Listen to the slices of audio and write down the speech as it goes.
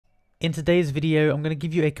In today's video, I'm going to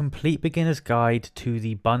give you a complete beginner's guide to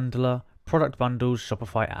the Bundler Product Bundles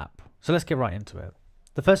Shopify app. So let's get right into it.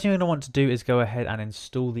 The first thing you're going to want to do is go ahead and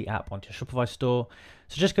install the app onto your Shopify store.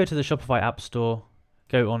 So just go to the Shopify app store,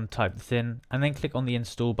 go on, type this in, and then click on the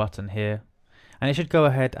install button here. And it should go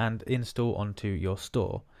ahead and install onto your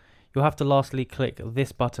store. You'll have to lastly click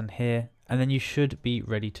this button here, and then you should be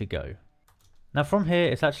ready to go. Now from here,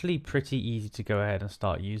 it's actually pretty easy to go ahead and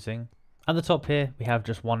start using. At the top here, we have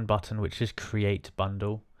just one button, which is Create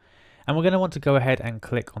Bundle. And we're going to want to go ahead and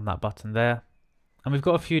click on that button there. And we've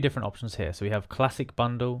got a few different options here. So we have Classic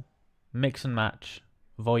Bundle, Mix and Match,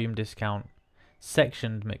 Volume Discount,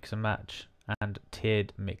 Sectioned Mix and Match, and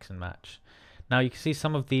Tiered Mix and Match. Now you can see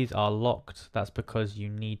some of these are locked. That's because you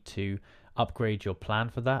need to upgrade your plan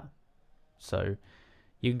for that. So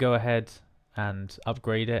you can go ahead and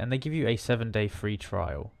upgrade it, and they give you a 7-day free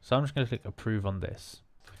trial. So I'm just going to click Approve on this.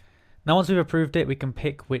 Now once we've approved it, we can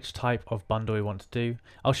pick which type of bundle we want to do.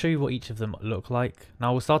 I'll show you what each of them look like.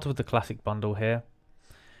 Now we'll start with the classic bundle here.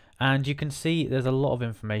 And you can see there's a lot of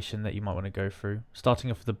information that you might want to go through. Starting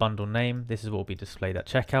off with the bundle name, this is what will be displayed at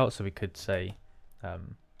checkout. So we could say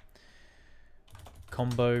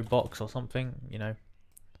combo box or something, you know.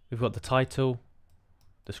 We've got the title,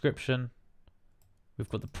 description. We've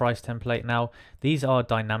got the price template. Now, these are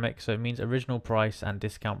dynamic, so it means original price and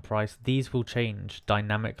discount price. These will change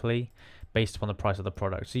dynamically based upon the price of the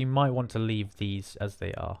product. So you might want to leave these as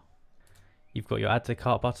they are. You've got your add to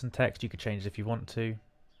cart button text. You could change it if you want to.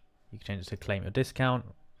 You can change it to claim your discount.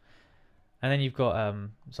 And then you've got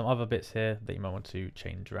some other bits here that you might want to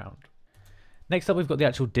change around. Next up, we've got the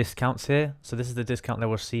actual discounts here. So this is the discount they'll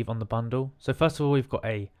receive on the bundle. So first of all, we've got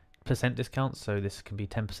a % discount. So this can be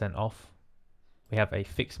 10% off. We have a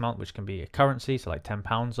fixed amount, which can be a currency, so like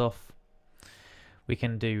 £10 off. We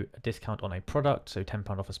can do a discount on a product, so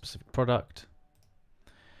 £10 off a specific product.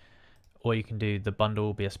 Or you can do the bundle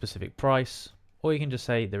will be a specific price, or you can just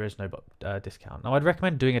say there is no discount. Now I'd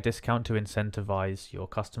recommend doing a discount to incentivize your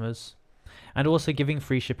customers, and also giving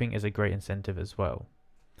free shipping is a great incentive as well.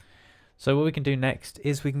 So what we can do next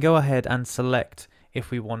is we can go ahead and select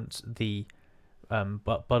if we want the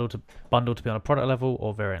bundle to be on a product level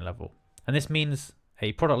or variant level. And this means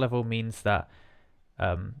a product level means that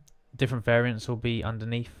different variants will be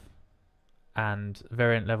underneath, and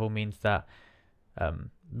variant level means that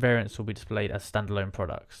variants will be displayed as standalone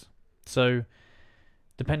products. So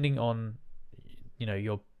depending on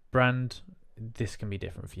your brand, this can be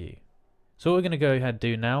different for you. So what we're going to go ahead and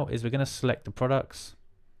do now is we're going to select the products.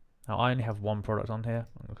 Now I only have one product on here.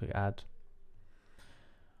 I'm going to click add.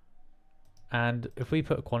 And if we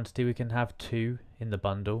put a quantity, we can have 2 in the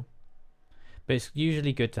bundle. But it's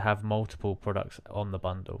usually good to have multiple products on the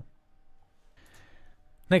bundle.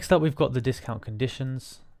 Next up, we've got the discount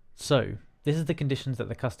conditions. So this is the conditions that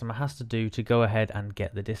the customer has to do to go ahead and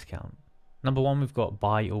get the discount. Number 1, we've got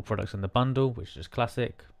buy all products in the bundle, which is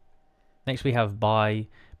classic. Next, we have buy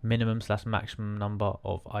minimum/maximum number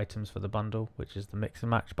of items for the bundle, which is the mix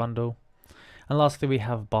and match bundle. And lastly, we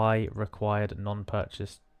have buy required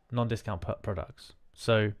non-discount products.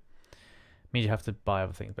 So it means you have to buy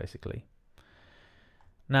other things basically.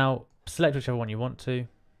 Now, select whichever one you want to,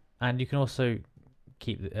 and you can also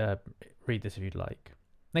read this if you'd like.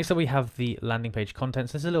 Next up, we have the landing page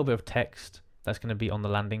contents. There's a little bit of text that's going to be on the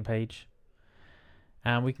landing page.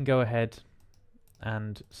 And we can go ahead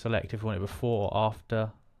and select if we want it before or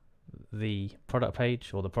after the product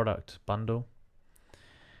page or the product bundle.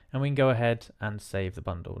 And we can go ahead and save the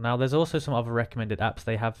bundle. Now, there's also some other recommended apps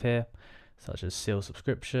they have here, such as Seal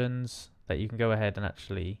subscriptions, that you can go ahead and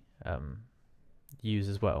actually use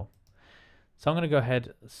as well. So I'm going to go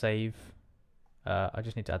ahead, save. I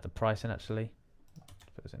just need to add the price in actually.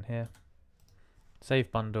 Put this in here.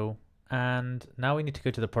 Save bundle. And now we need to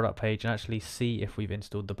go to the product page and actually see if we've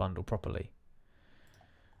installed the bundle properly.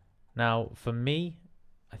 Now for me,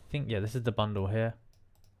 I think, yeah, this is the bundle here.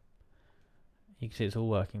 You can see it's all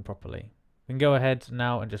working properly. We can go ahead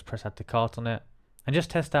now and just press add to cart on it and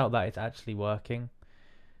just test out that it's actually working.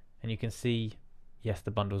 And you can see, yes,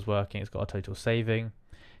 the bundle's working. It's got a total saving.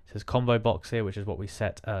 It says combo box here, which is what we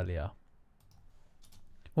set earlier.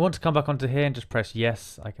 We want to come back onto here and just press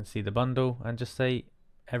yes. I can see the bundle and just say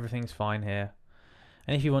everything's fine here.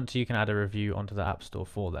 And if you want to, you can add a review onto the App Store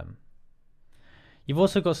for them. You've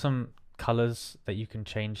also got some colors that you can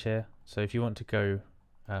change here. So if you want to go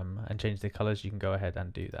and change the colors, you can go ahead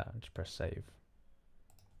and do that and just press save.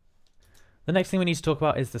 The next thing we need to talk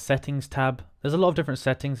about is the settings tab. There's a lot of different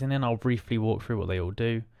settings in here, and I'll briefly walk through what they all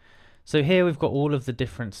do. So here we've got all of the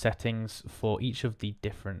different settings for each of the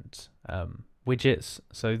different widgets.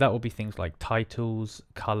 So that will be things like titles,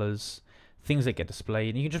 colors, things that get displayed,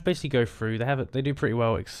 and you can just basically go through. They do pretty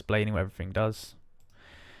well explaining what everything does.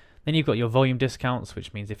 Then you've got your volume discounts,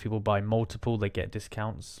 which means if people buy multiple, they get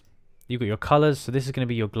discounts. You've got your colors, so this is going to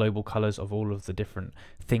be your global colors of all of the different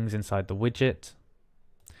things inside the widget.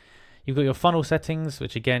 You've got your funnel settings,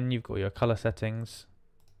 which again, you've got your color settings.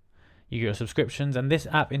 You get your subscriptions, and this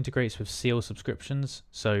app integrates with Seal subscriptions,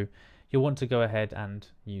 so you'll want to go ahead and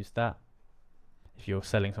use that if you're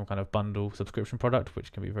selling some kind of bundle subscription product,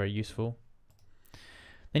 which can be very useful.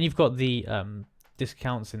 Then you've got the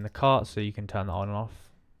discounts in the cart, so you can turn that on and off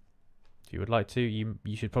if you would like to.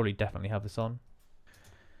 You should probably definitely have this on.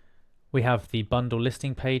 We have the bundle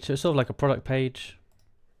listing page, so it's sort of like a product page.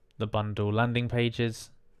 The bundle landing pages,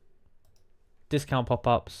 discount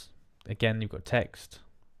pop-ups. Again, you've got text,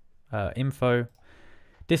 info,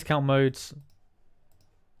 discount modes,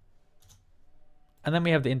 and then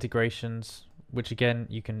we have the integrations, which again,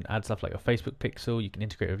 you can add stuff like your Facebook pixel. You can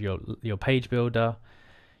integrate with your page builder.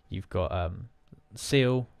 You've got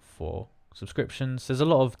Seal for subscriptions. There's a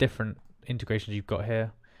lot of different integrations you've got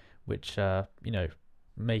here, which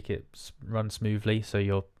make it run smoothly, so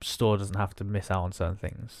your store doesn't have to miss out on certain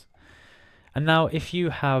things. And now, if you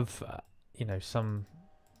have, some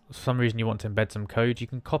reason you want to embed some code, you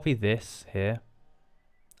can copy this here,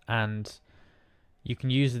 and you can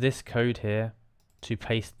use this code here to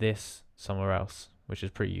paste this somewhere else, which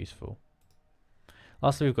is pretty useful.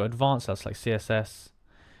 Lastly, we've got advanced, that's like CSS,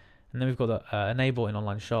 and then we've got the enable in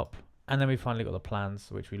online shop, and then we finally got the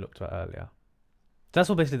plans, which we looked at earlier. That's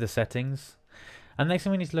all basically the settings. And next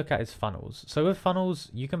thing we need to look at is funnels. So with funnels,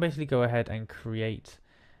 you can basically go ahead and create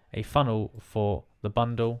a funnel for the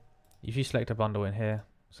bundle. If you select a bundle in here,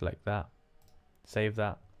 select that, save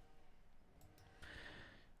that,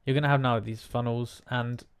 you're going to have now these funnels,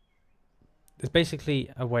 and it's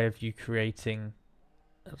basically a way of you creating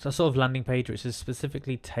a sort of landing page which is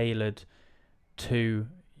specifically tailored to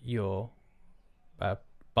your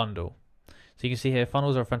bundle. So you can see here,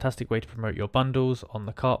 funnels are a fantastic way to promote your bundles on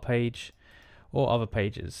the cart page or other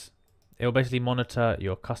pages. It will basically monitor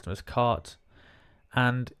your customer's cart,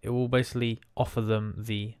 and it will basically offer them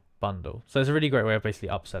the bundle. So it's a really great way of basically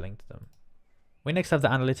upselling to them. We next have the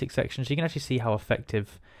analytics section, so you can actually see how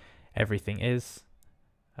effective everything is.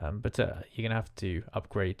 But you're going to have to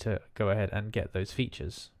upgrade to go ahead and get those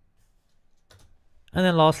features. And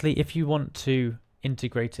then lastly, if you want to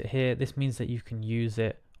integrate it here, this means that you can use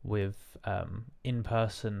it with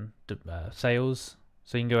in-person sales.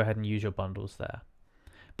 So you can go ahead and use your bundles there.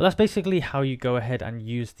 But that's basically how you go ahead and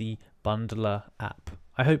use the Bundler app.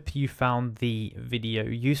 I hope you found the video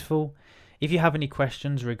useful. If you have any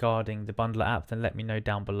questions regarding the Bundler app, then let me know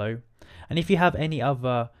down below. And if you have any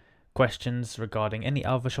other questions regarding any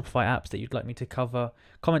other Shopify apps that you'd like me to cover,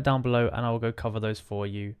 comment down below and I will go cover those for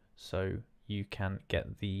you so you can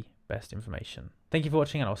get the best information. Thank you for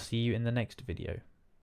watching, and I'll see you in the next video.